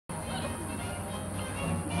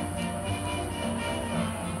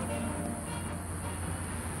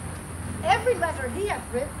every letter he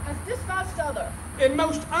hath writ hath dispatched other. In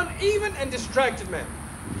most uneven and distracted manner.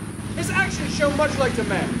 His actions show much like to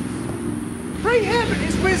man. Pray heaven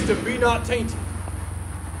his wisdom be not tainted.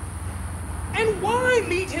 And why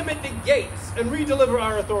meet him at the gates and redeliver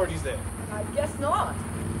our authorities there? I guess not.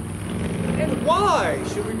 And why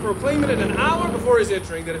should we proclaim it at an hour before his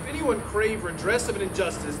entering that if anyone crave redress of an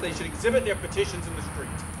injustice, they should exhibit their petitions in the street?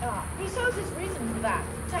 He shows his reason for that,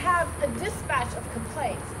 to have a dispatch of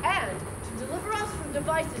complaints, and to deliver us from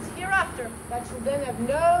devices hereafter that shall then have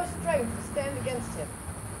no strength to stand against him.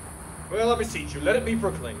 Well, I beseech you, let it be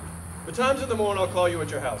proclaimed. Betimes in the morn I'll call you at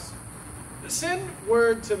your house. Send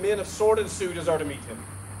word to men of sword and suit as are to meet him.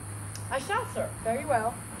 I shall, sir. Very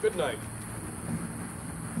well. Good night.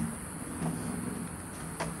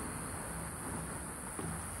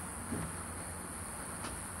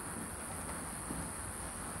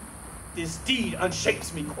 This deed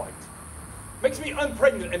unshapes me quite, makes me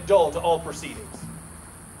unpregnant and dull to all proceedings.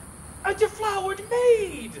 A deflowered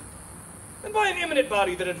maid, and by an eminent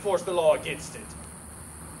body that enforced the law against it.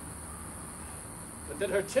 But that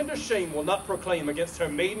her tender shame will not proclaim against her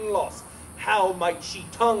maiden loss, how might she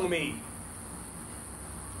tongue me?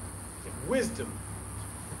 If wisdom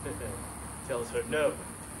tells her no.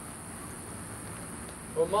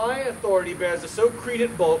 For my authority bears a so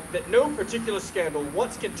credent bulk that no particular scandal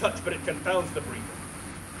once can touch, but it confounds the breather.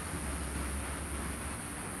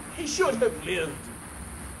 He should have lived,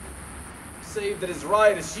 save that his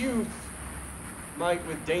riotous youth might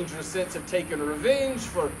with dangerous sense have taken revenge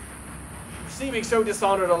for receiving so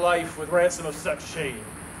dishonored a life with ransom of such shame.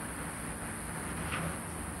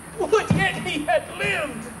 Would yet he had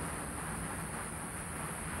lived!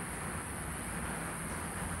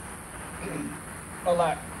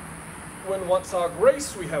 Alack, when once our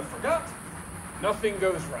grace we have forgot, nothing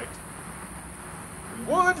goes right.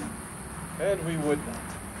 We would, and we would not.